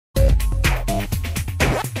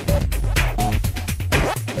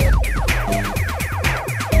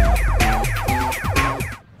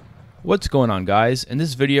What's going on, guys? In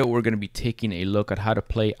this video we're going to be taking a look at how to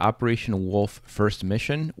play Operation Wolf First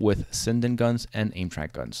Mission with Sinden guns and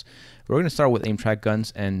Aimtrak guns. We're going to start with Aimtrak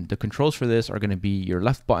guns, and the controls for this are going to be your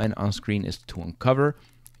left button on screen is to uncover,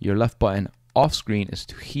 your left button off screen is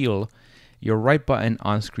to heal, your right button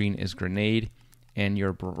on screen is grenade, and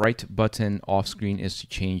your right button off screen is to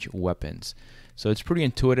change weapons. So it's pretty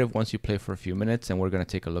intuitive once you play for a few minutes, and we're going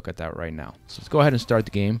to take a look at that right now. So let's go ahead and start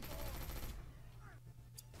the game.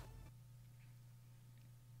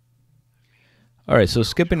 Alright, so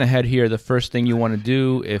skipping ahead here, the first thing you want to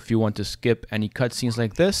do if you want to skip any cutscenes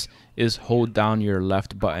like this is hold down your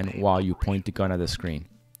left button while you point the gun at the screen.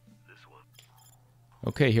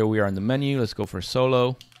 Okay, here we are in the menu. Let's go for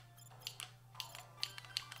solo.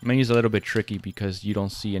 The menu is a little bit tricky because you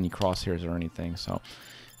don't see any crosshairs or anything. So,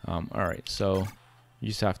 alright, so you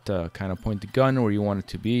just have to kind of point the gun where you want it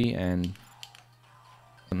to be and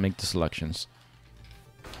make the selections.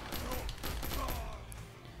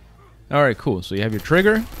 Alright, cool. So you have your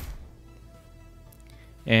trigger.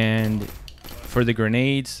 And for the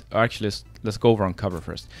grenades, actually, let's go over uncover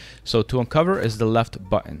first. So to uncover is the left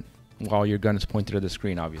button while your gun is pointed at the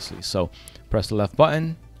screen, obviously. So press the left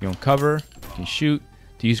button, you uncover, you can shoot.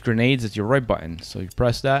 To use grenades, it's your right button. So you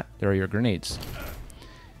press that, there are your grenades.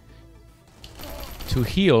 To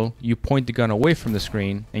heal, you point the gun away from the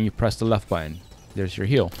screen and you press the left button. There's your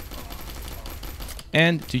heal.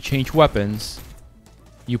 And to change weapons,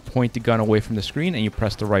 you point the gun away from the screen and you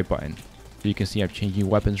press the right button. So you can see I'm changing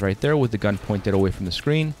weapons right there with the gun pointed away from the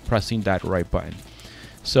screen, pressing that right button.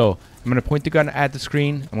 So I'm going to point the gun at the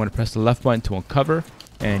screen. I'm going to press the left button to uncover,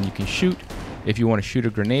 and you can shoot. If you want to shoot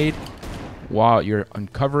a grenade while you're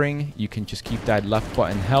uncovering, you can just keep that left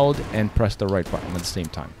button held and press the right button at the same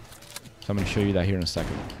time. So I'm going to show you that here in a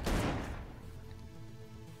second.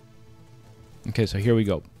 Okay, so here we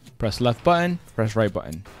go. Press left button, press right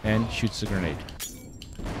button, and shoots the grenade.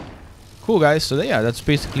 Cool, guys. So yeah, that's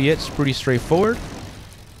basically it. It's pretty straightforward.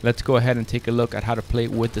 Let's go ahead and take a look at how to play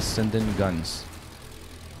with the Sinden guns.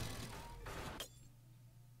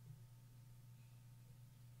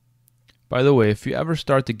 By the way, if you ever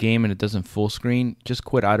start the game and it doesn't full screen, just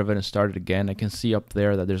quit out of it and start it again. I can see up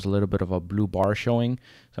there that there's a little bit of a blue bar showing.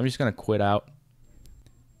 So I'm just going to quit out.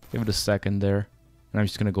 Give it a second there. And I'm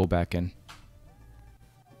just going to go back in.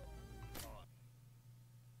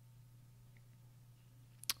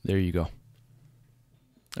 There you go.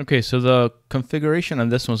 Okay, so the configuration on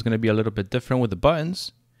this one is going to be a little bit different with the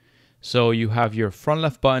buttons. So you have your front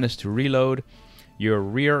left button is to reload, your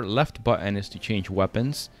rear left button is to change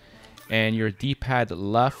weapons, and your D-pad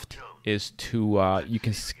left is to, you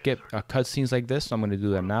can skip cutscenes like this. So I'm going to do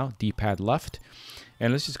that now, D-pad left.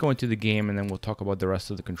 And let's just go into the game and then we'll talk about the rest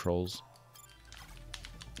of the controls.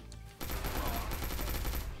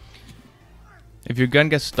 If your gun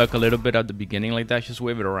gets stuck a little bit at the beginning like that, just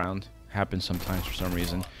wave it around. Happens sometimes for some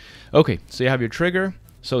reason. Okay, so you have your trigger.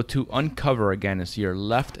 So to uncover again is your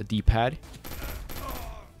left D-pad.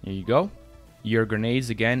 There you go. Your grenades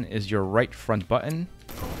again is your right front button.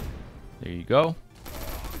 There you go.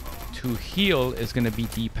 To heal is going to be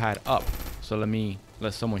D-pad up. So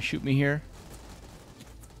let someone shoot me here.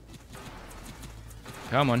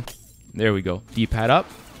 Come on. There we go. D-pad up.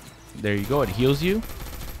 There you go. It heals you.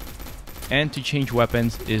 And to change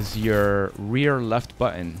weapons is your rear left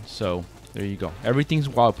button. So there you go. Everything's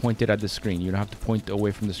while pointed at the screen. You don't have to point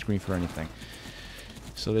away from the screen for anything.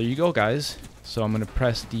 So there you go, guys. So I'm going to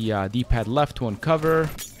press the D-pad left to uncover.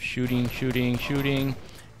 Shooting, shooting, shooting.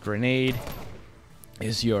 Grenade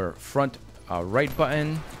is your front right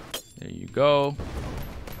button. There you go.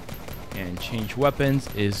 And change weapons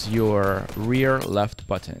is your rear left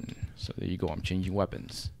button. So there you go. I'm changing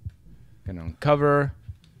weapons. Gonna uncover.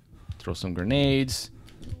 Throw some grenades,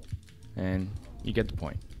 and you get the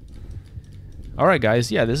point. Alright,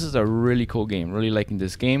 guys, yeah, this is a really cool game. Really liking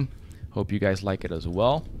this game. Hope you guys like it as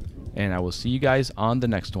well, and I will see you guys on the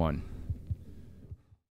next one.